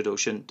saying you should or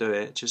shouldn't do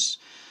it. Just,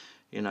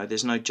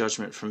 there's no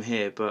judgment from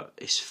here. But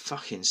it's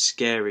fucking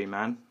scary,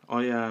 man.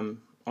 I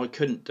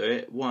couldn't do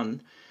it.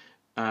 One,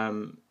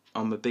 I'm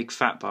a big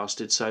fat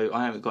bastard, so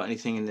I haven't got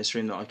anything in this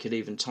room that I could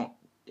even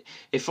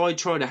if I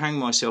try to hang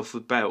myself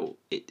with a belt,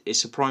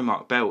 it's a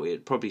Primark belt.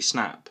 It'd probably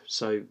snap.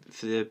 So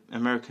for the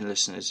American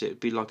listeners,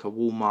 it'd be like a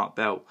Walmart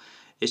belt.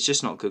 It's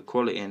just not good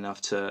quality enough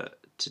to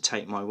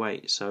take my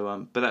weight.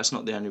 So, but that's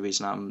not the only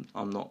reason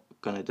I'm not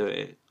gonna do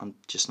it. I'm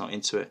just not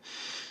into it.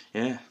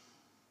 Yeah.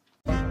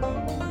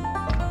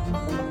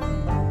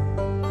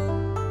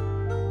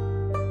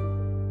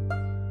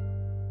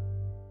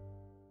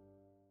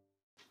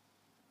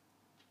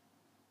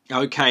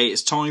 Okay,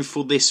 it's time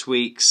for this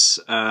week's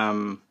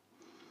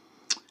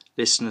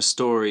listener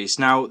stories.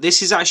 Now,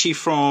 this is actually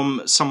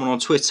from someone on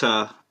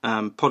Twitter,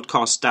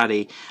 Podcast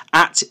Daddy,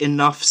 at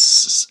Enough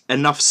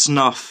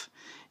Snuff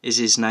is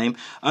his name.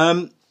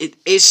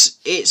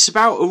 It's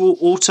about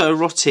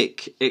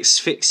autoerotic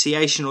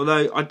asphyxiation,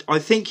 although I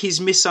think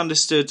he's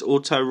misunderstood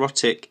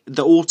autoerotic,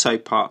 the auto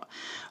part.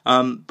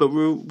 But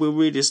we'll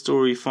read his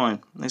story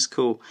fine. That's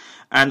cool.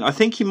 And I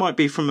think he might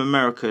be from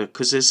America,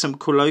 because there's some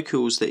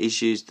colloquials that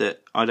he's used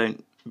that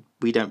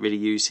we don't really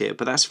use here,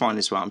 but that's fine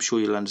as well. I'm sure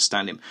you'll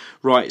understand him.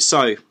 Right,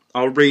 so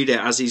I'll read it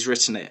as he's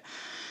written it.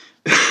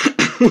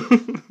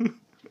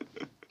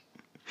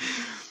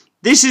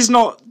 This is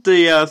not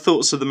the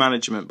thoughts of the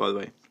management, by the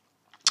way.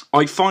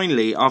 I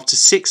finally, after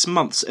 6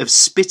 months of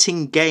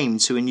spitting game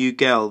to a new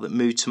girl that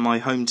moved to my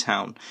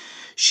hometown,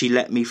 she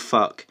let me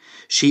fuck.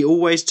 She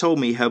always told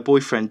me her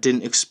boyfriend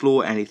didn't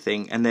explore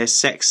anything and their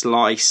sex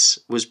lice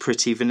was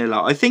pretty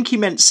vanilla. I think he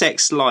meant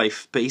sex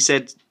life, but he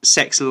said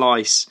sex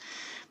lice.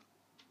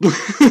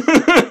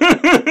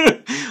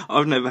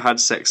 I've never had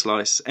sex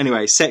lice.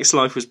 Anyway, sex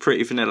life was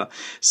pretty vanilla.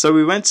 So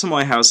we went to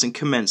my house and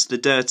commenced the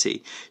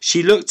dirty.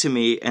 She looked at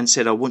me and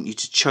said, I want you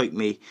to choke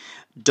me.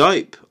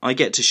 Dope. I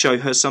get to show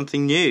her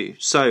something new.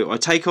 So I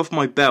take off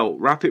my belt,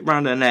 wrap it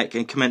round her neck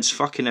and commence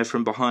fucking her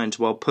from behind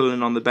while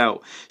pulling on the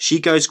belt.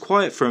 She goes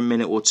quiet for a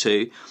minute or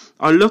two.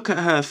 I look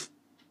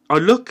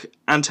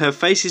and her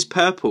face is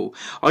purple.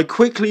 I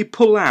quickly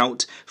pull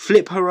out,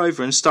 flip her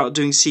over and start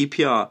doing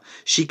CPR.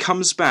 She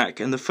comes back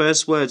and the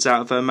first words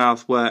out of her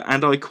mouth were,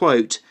 and I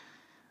quote,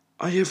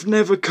 I have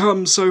never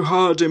come so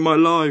hard in my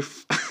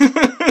life.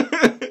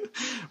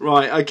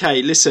 Right,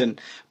 okay, listen.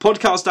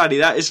 Podcast Daddy,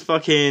 that is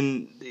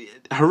fucking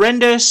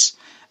horrendous,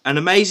 an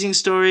amazing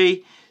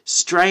story,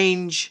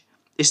 strange.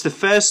 It's the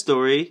first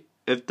story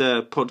of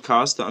the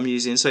podcast that I'm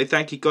using, so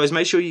thank you guys.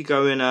 Make sure you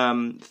go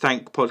and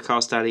thank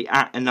Podcast Daddy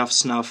at Enough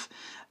Snuff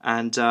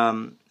and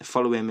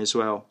follow him as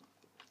well.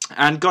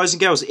 And guys and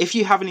girls, if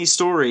you have any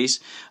stories,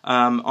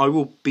 I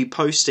will be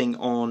posting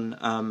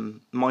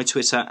on my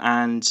Twitter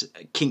and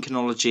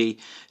Kinkonology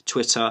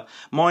Twitter.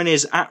 Mine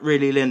is at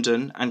Really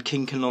Linden and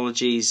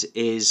Kinkonology's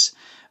is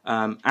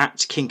at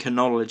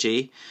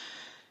Kinkonology.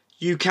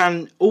 You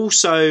can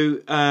also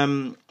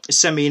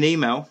send me an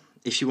email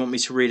if you want me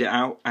to read it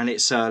out, and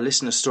it's a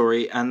listener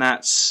story, and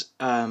that's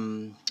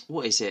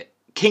what is it?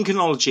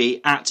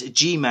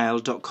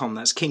 Kinkonology@gmail.com.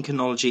 That's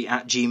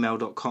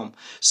kinkonology@gmail.com.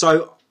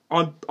 So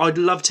I'd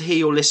love to hear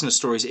your listener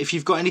stories. If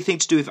you've got anything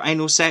to do with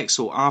anal sex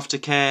or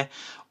aftercare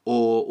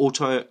or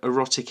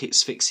autoerotic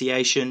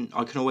asphyxiation.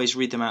 I can always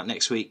read them out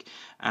next week,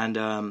 and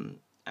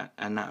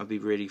that would be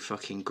really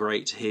fucking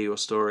great to hear your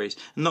stories.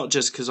 Not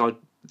just because I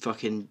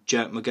fucking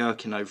jerk my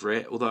gherkin over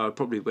it, although I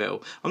probably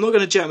will. I'm not going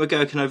to jerk my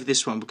gherkin over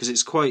this one because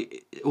it's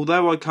quite,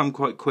 although I come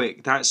quite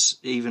quick, that's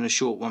even a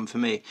short one for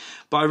me.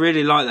 But I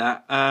really like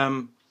that.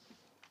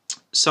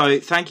 So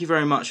thank you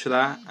very much for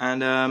that,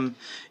 and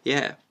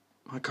yeah,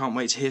 I can't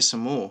wait to hear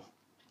some more.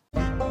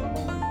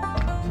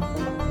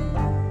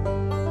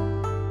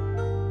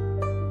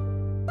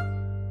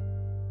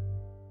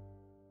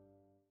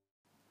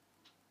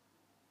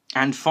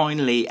 And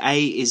finally,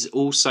 A is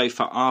also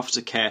for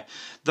aftercare.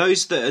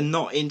 Those that are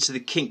not into the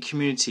kink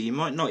community, you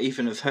might not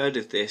even have heard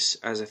of this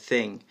as a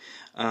thing.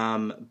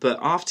 But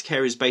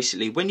aftercare is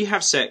basically when you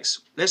have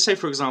sex. Let's say,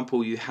 for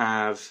example, you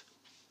have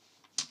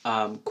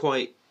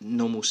quite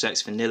normal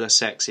sex, vanilla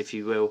sex, if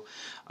you will.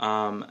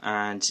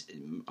 And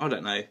I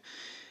don't know.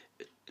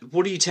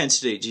 What do you tend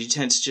to do? Do you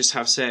tend to just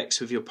have sex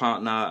with your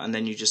partner and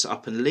then you just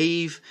up and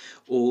leave?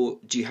 Or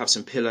do you have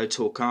some pillow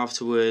talk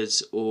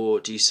afterwards? Or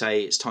do you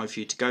say, it's time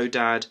for you to go,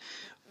 Dad?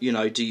 You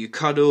know, do you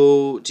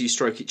cuddle? Do you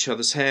stroke each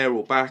other's hair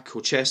or back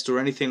or chest or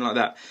anything like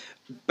that?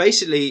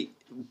 Basically,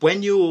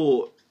 when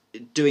you're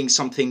doing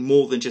something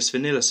more than just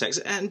vanilla sex,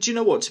 and do you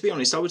know what? To be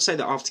honest, I would say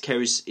that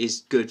aftercare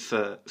is good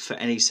for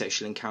any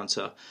sexual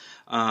encounter.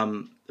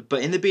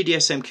 But in the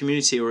BDSM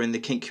community or in the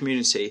kink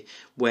community,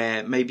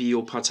 where maybe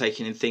you're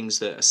partaking in things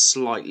that are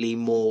slightly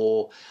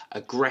more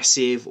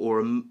aggressive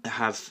or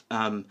have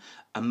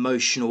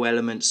emotional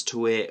elements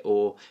to it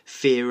or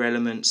fear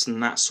elements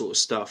and that sort of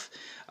stuff,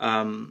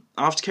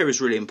 aftercare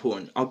is really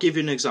important. I'll give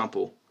you an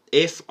example.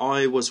 If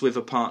I was with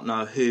a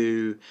partner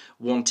who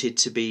wanted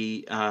to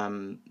be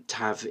to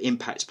have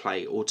impact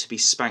play or to be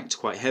spanked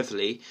quite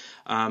heavily,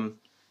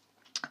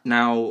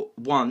 now,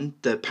 one,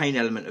 the pain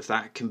element of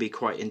that can be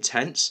quite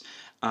intense.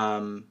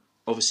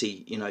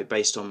 Obviously, you know,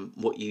 based on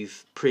what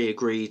you've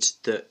pre-agreed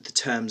that the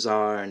terms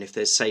are and if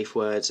there's safe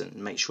words, and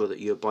make sure that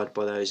you abide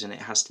by those, and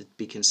it has to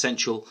be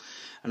consensual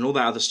and all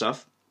that other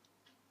stuff.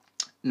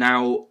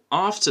 Now,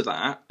 after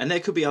that, and there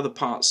could be other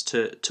parts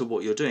to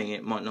what you're doing.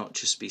 It might not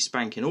just be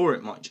spanking, or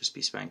it might just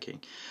be spanking.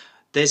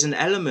 There's an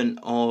element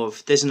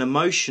of, there's an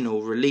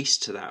emotional release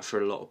to that for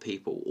a lot of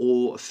people,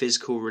 or a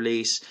physical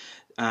release.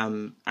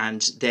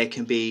 And there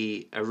can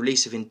be a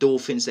release of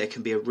endorphins, there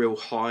can be a real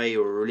high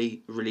or a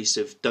release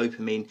of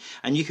dopamine,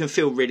 and you can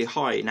feel really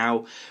high.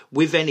 Now,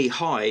 with any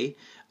high,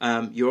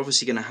 you're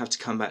obviously going to have to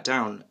come back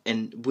down,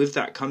 and with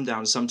that come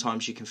down,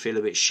 sometimes you can feel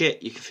a bit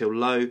shit, you can feel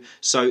low.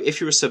 So if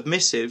you're a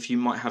submissive, you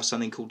might have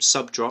something called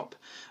subdrop,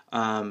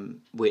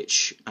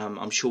 which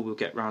I'm sure we'll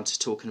get round to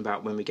talking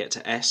about when we get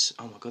to S.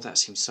 Oh my god, that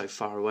seems so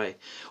far away.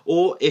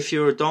 Or if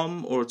you're a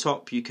dom or a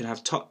top, you can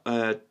have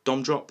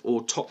dom drop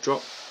or top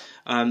drop.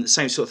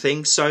 Same sort of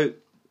thing. So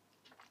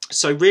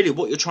really,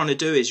 what you're trying to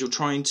do is you're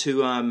trying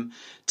to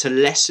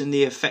lessen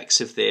the effects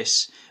of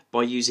this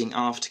by using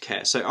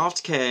aftercare. So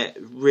aftercare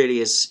really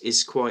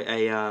is quite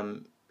a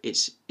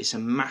it's a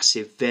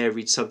massive,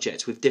 varied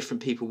subject with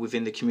different people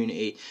within the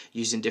community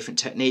using different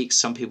techniques.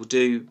 Some people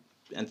do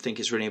and think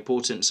it's really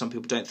important. Some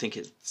people don't think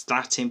it's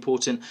that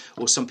important,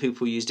 or some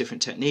people use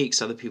different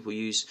techniques. Other people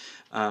use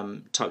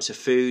types of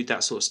food,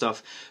 that sort of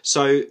stuff.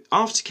 So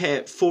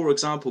aftercare, for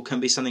example, can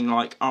be something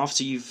like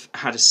after you've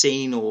had a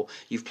scene, or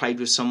you've played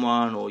with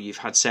someone, or you've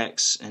had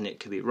sex, and it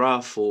could be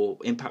rough or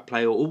impact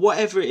play, or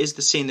whatever it is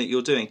the scene that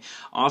you're doing.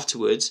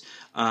 Afterwards,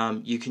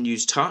 you can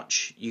use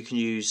touch, you can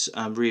use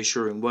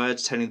reassuring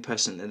words, telling the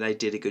person that they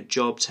did a good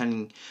job,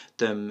 telling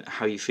them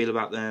how you feel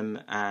about them,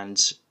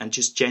 and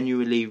just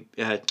generally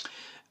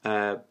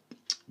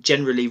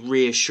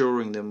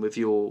reassuring them with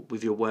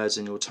your words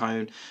and your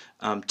tone.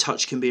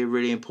 Touch can be a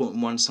really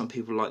important one. Some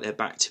people like their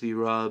back to be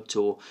rubbed,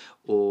 or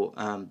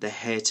their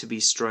hair to be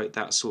stroked,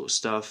 that sort of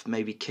stuff.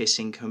 Maybe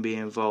kissing can be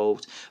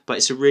involved, but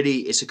it's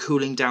a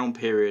cooling down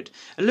period.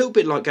 A little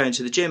bit like going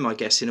to the gym, I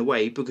guess, in a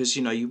way, because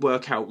you know you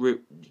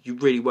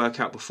really work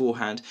out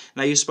beforehand.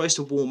 Now you're supposed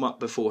to warm up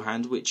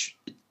beforehand, which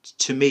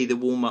to me the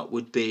warm up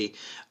would be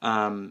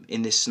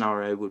in this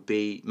scenario would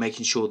be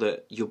making sure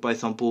that you're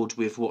both on board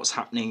with what's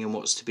happening and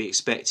what's to be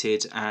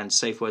expected, and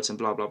safe words and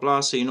blah blah blah.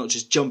 So you're not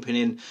just jumping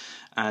in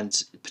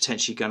and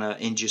potentially going to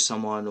injure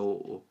someone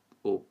or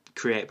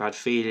create bad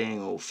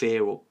feeling or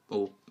fear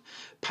or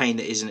pain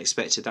that isn't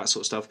expected, that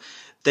sort of stuff.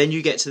 Then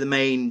you get to the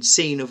main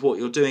scene of what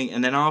you're doing,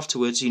 and then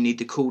afterwards you need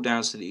the cool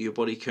down so that your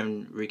body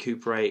can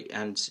recuperate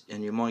and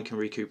your mind can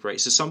recuperate.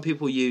 So some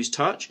people use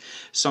touch,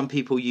 some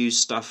people use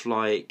stuff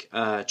like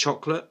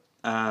chocolate,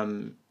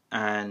 and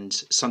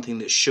something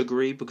that's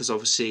sugary, because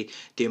obviously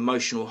the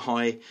emotional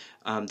high,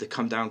 the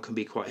come down can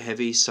be quite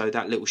heavy, so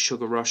that little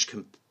sugar rush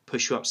can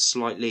push you up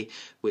slightly,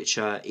 which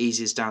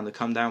eases down the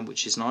come down,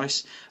 which is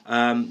nice.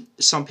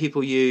 Some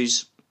people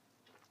use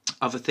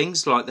other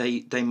things, like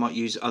they might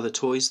use other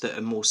toys that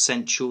are more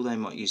sensual. They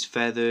might use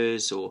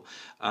feathers or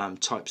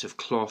types of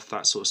cloth,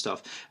 that sort of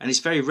stuff. And it's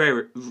very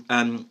varied,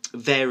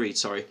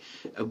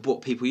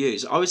 what people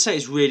use. I would say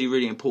it's really,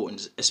 really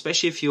important,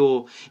 especially if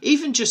you're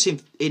even just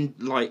in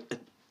like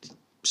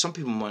some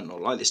people might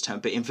not like this term,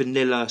 but in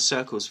vanilla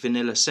circles,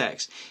 vanilla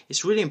sex,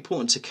 it's really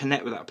important to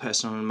connect with that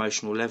person on an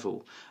emotional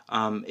level.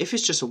 If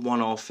it's just a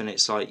one-off and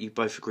it's like you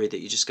both agree that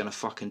you're just going to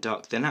fuck and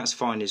duck, then that's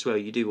fine as well.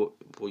 You do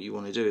what you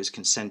want to do as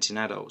consenting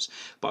adults.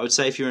 But I would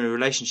say if you're in a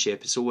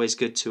relationship, it's always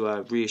good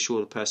to reassure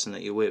the person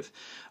that you're with.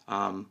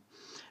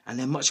 And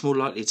they're much more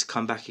likely to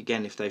come back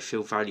again if they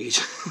feel valued.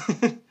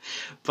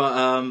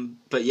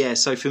 But yeah,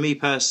 so for me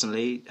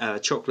personally,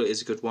 chocolate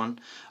is a good one.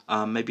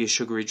 Maybe a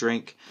sugary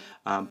drink,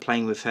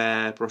 playing with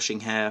hair, brushing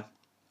hair,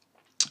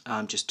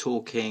 just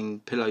talking.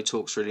 Pillow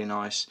talk's really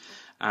nice.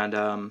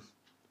 And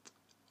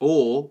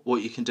or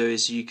what you can do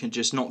is you can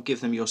just not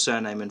give them your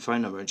surname and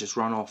phone number and just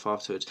run off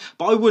afterwards.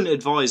 But I wouldn't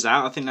advise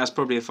that. I think that's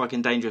probably a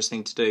fucking dangerous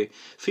thing to do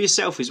for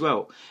yourself as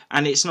well.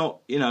 And it's not,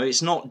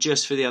 it's not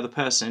just for the other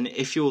person.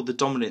 If you're the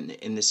dominant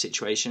in this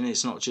situation,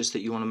 it's not just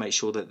that you want to make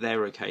sure that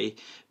they're okay,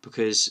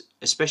 because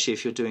especially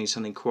if you're doing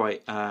something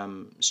quite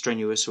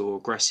strenuous or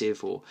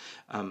aggressive or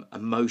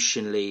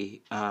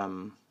emotionally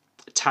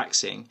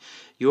taxing,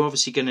 you're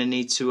obviously going to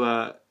need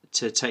to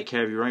take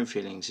care of your own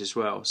feelings as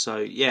well. So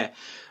yeah.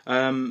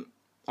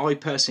 I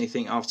personally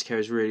think aftercare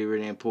is really,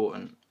 really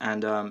important,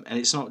 and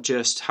it's not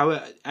just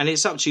and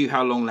it's up to you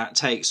how long that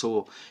takes,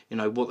 or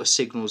what the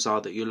signals are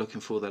that you're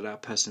looking for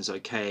that person's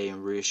okay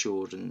and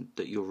reassured, and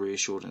that you're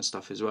reassured and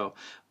stuff as well.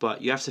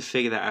 But you have to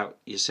figure that out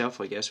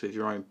yourself, I guess, with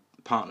your own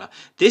partner.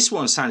 This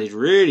one sounded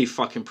really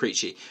fucking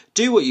preachy.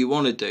 Do what you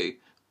want to do,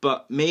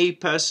 but me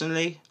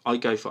personally, I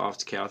go for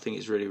aftercare. I think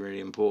it's really,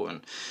 really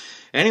important.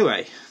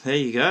 Anyway, there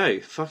you go.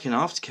 Fucking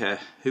aftercare.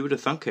 Who would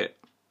have thunk it?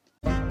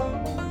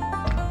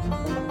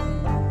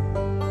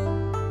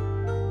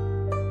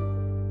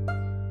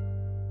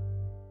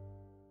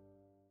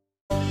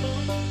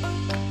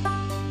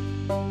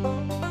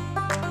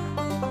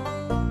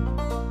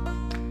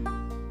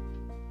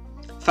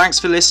 Thanks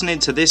for listening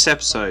to this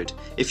episode.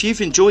 If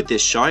you've enjoyed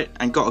this shite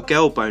and got a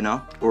girl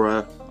boner or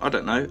a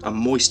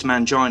moist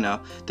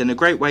mangina, then a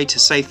great way to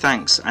say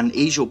thanks and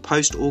ease your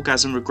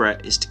post-orgasm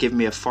regret is to give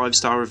me a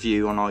 5-star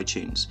review on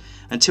iTunes.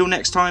 Until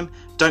next time,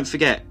 don't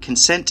forget,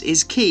 consent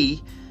is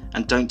key,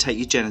 and don't take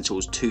your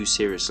genitals too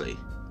seriously.